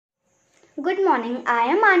Good morning. I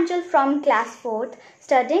am Anchal from class 4th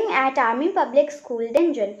studying at Army Public School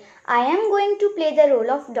Dinjan. I am going to play the role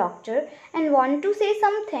of doctor and want to say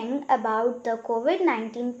something about the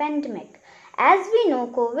COVID-19 pandemic. As we know,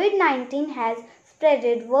 COVID-19 has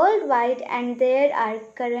spreaded worldwide and there are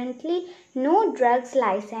currently no drugs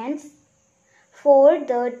licensed for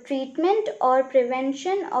the treatment or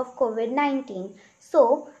prevention of COVID-19.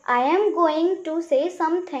 So, I am going to say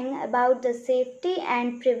something about the safety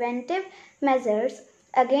and preventive measures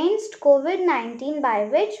against COVID-19 by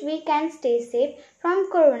which we can stay safe from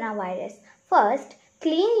coronavirus. First,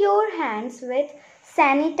 clean your hands with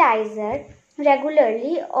sanitizer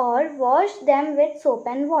regularly or wash them with soap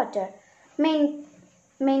and water.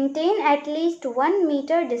 Maintain at least 1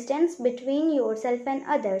 meter distance between yourself and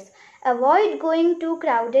others. Avoid going to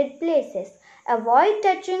crowded places. Avoid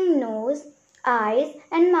touching nose, eyes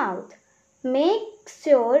and mouth. Make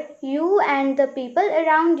sure you and the people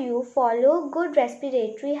around you follow good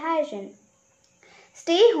respiratory hygiene.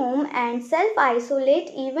 Stay home and self-isolate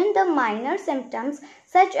even the minor symptoms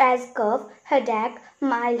such as cough, headache,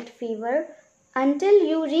 mild fever until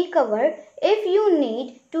you recover. If you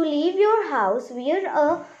need to leave your house, wear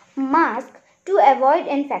a mask to avoid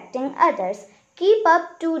infecting others. Keep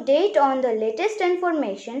up to date on the latest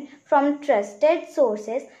information from trusted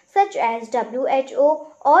sources such as WHO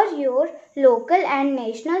or your local and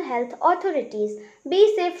national health authorities.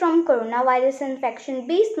 Be safe from coronavirus infection.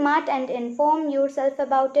 Be smart and inform yourself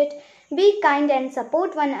about it. Be kind and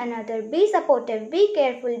support one another. Be supportive. Be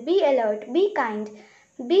careful. Be alert. Be kind.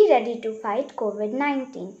 Be ready to fight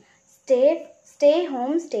COVID-19. Stay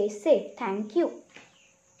home. Stay safe. Thank you.